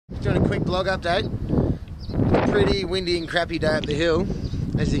doing a quick blog update. Pretty windy and crappy day up the hill,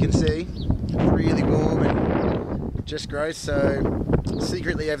 as you can see. Really warm and just gross. So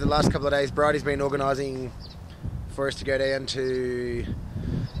secretly over the last couple of days, Bridie's been organising for us to go down to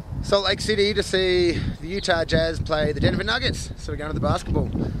Salt Lake City to see the Utah Jazz play the Denver Nuggets. So we're going to the basketball,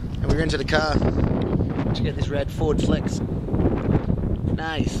 and we're into the car to get this rad Ford Flex.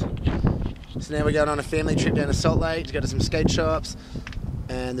 Nice. So now we're going on a family trip down to Salt Lake to go to some skate shops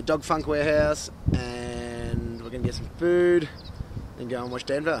and the Dog Funk warehouse, and we're going to get some food and go and watch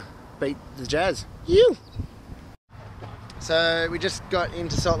Denver beat the Jazz. You. So we just got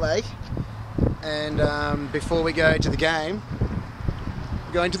into Salt Lake, and before we go to the game,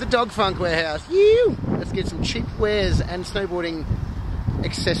 we're going to the Dog Funk warehouse. You. Let's get some cheap wares and snowboarding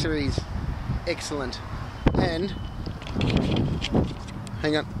accessories. Excellent. And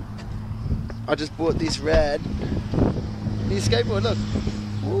hang on, I just bought this rad new skateboard. Look.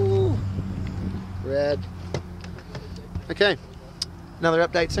 Woo. Rad. Okay, another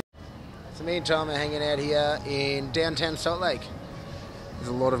update soon. So me and Tom are hanging out here in downtown Salt Lake. There's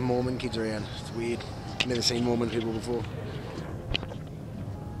a lot of Mormon kids around. It's weird. Never seen Mormon people before.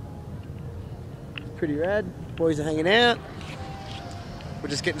 Pretty rad. Boys are hanging out. We're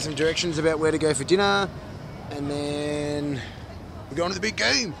just getting some directions about where to go for dinner, and then we're going to the big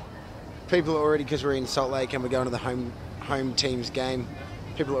game. People are already, because we're in Salt Lake and we're going to the home team's game,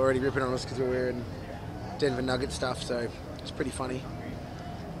 people are already ripping on us because we're wearing Denver Nugget stuff, so it's pretty funny.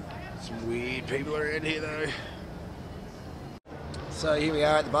 Some weird people around here though. So here we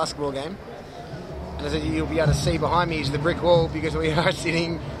are at the basketball game, and as you'll be able to see behind me is the brick wall, because we are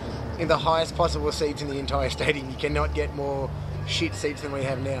sitting in the highest possible seats in the entire stadium. You cannot get more shit seats than we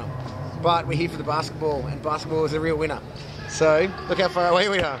have now. But we're here for the basketball, and basketball is a real winner. So look how far away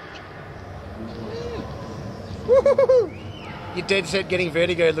we are. Woo-hoo-hoo. You're dead set getting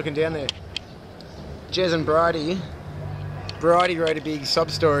vertigo looking down there. Jez and Bridie wrote a big sob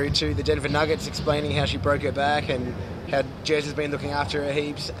story to the Denver Nuggets explaining how she broke her back and how Jez has been looking after her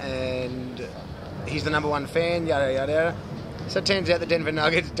heaps and he's the #1 fan, yada yada yada. So it turns out the Denver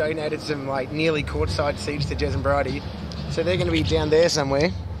Nuggets donated some like nearly courtside seats to Jez and Bridie. So they're going to be down there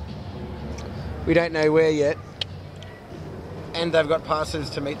somewhere. We don't know where yet. And they've got passes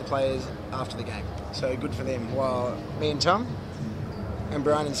to meet the players after the game. So good for them. While me and Tom and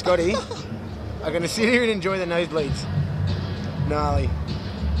Brian and Scotty are going to sit here and enjoy the nosebleeds. Gnarly.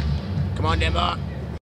 Come on, Denver.